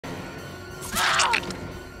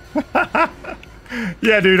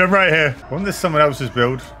Yeah, dude, I'm right here. I wonder if someone else's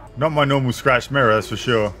build. Not my normal scratch mirror, that's for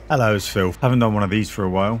sure. Hello, it's Phil. Haven't done one of these for a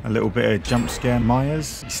while. A little bit of jump scare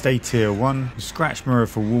Myers. Stay tier 1. Scratch mirror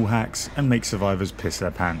for wall hacks and make survivors piss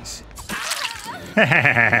their pants.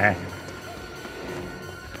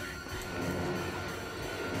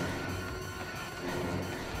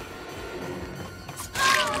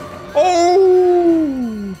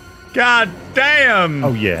 Oh! God damn!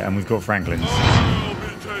 Oh yeah, and we've got Franklin's.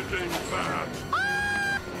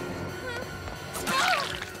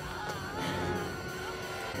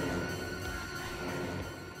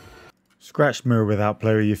 Scratch mirror without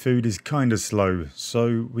player your food is kinda slow,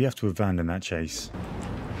 so we have to abandon that chase.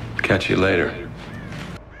 Catch you later.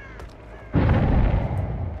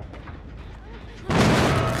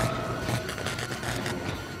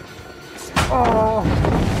 Oh!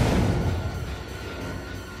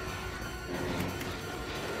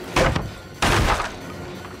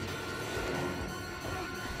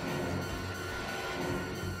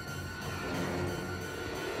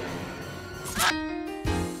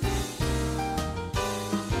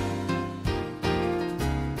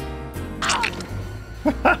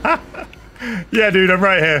 Yeah, dude, I'm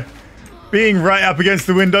right here. Being right up against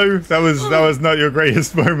the window, that was not your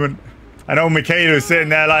greatest moment. And old Michaela was sitting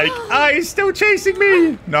there like, he's still chasing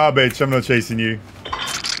me. Nah, bitch, I'm not chasing you.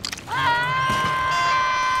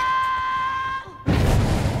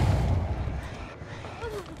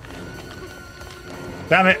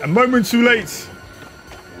 Damn it, a moment too late.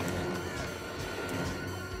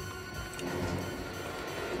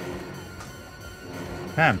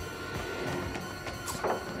 Damn.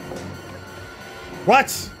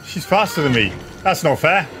 What? She's faster than me. That's not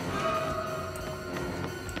fair.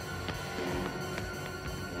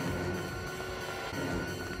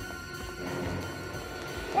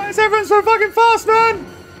 Why is everyone so fucking fast, man?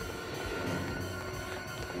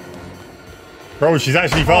 Bro, she's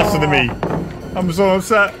actually faster than me. I'm so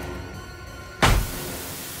upset.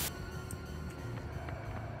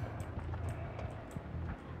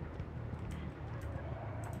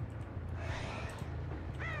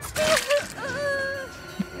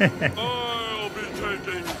 I'll be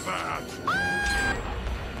taking that.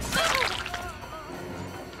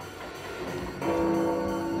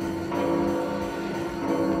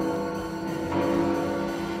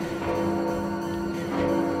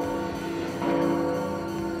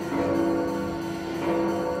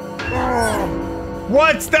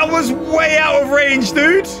 What? That was way out of range,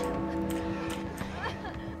 dude.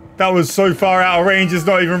 That was so far out of range, it's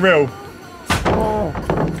not even real.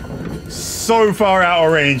 So far out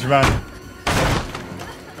of range, man.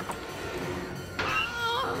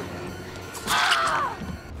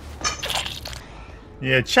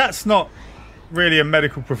 Yeah, chat's not really a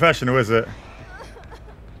medical professional, is it?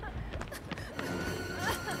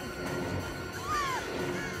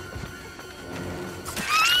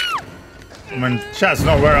 I mean, chat's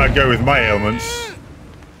not where I'd go with my ailments.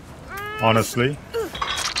 Honestly.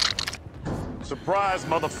 Surprise,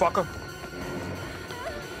 motherfucker.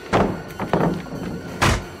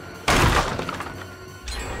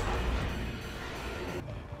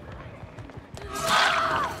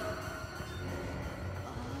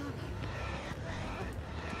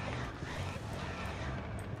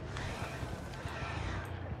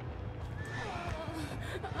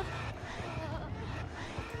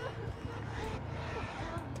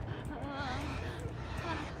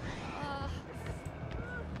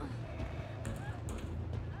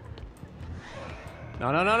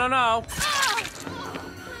 No, no, no, no, no.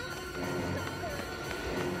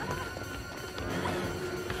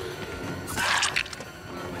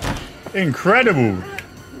 Incredible.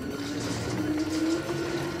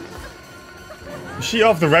 Is she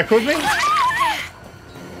off the record, me?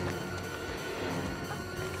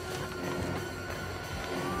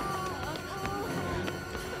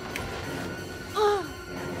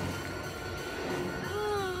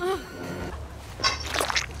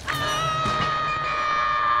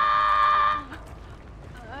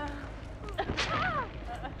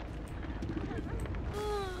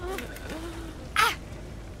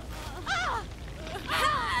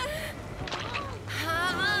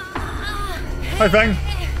 Hi, Fang.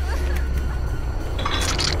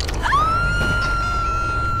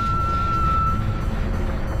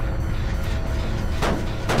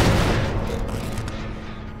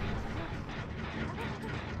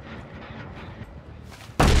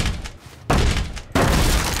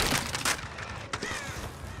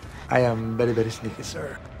 I am very, very sneaky,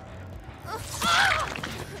 sir.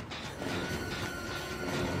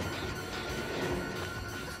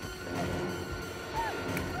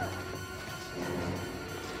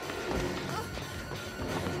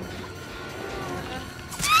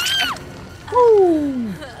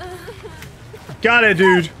 Got it,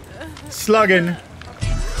 dude. Slugging.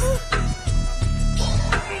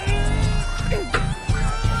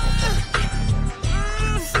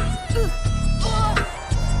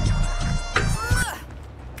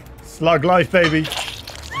 Slug life, baby.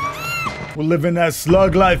 We're living that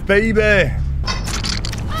slug life, baby.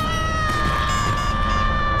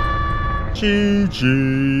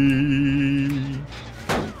 GG.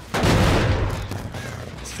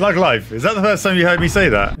 Slug life. Is that the first time you heard me say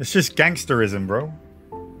that? It's just gangsterism, bro.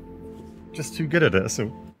 Just too good at it, that's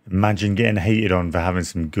all. Imagine getting hated on for having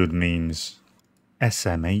some good memes.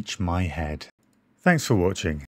 SMH my head. Thanks for watching.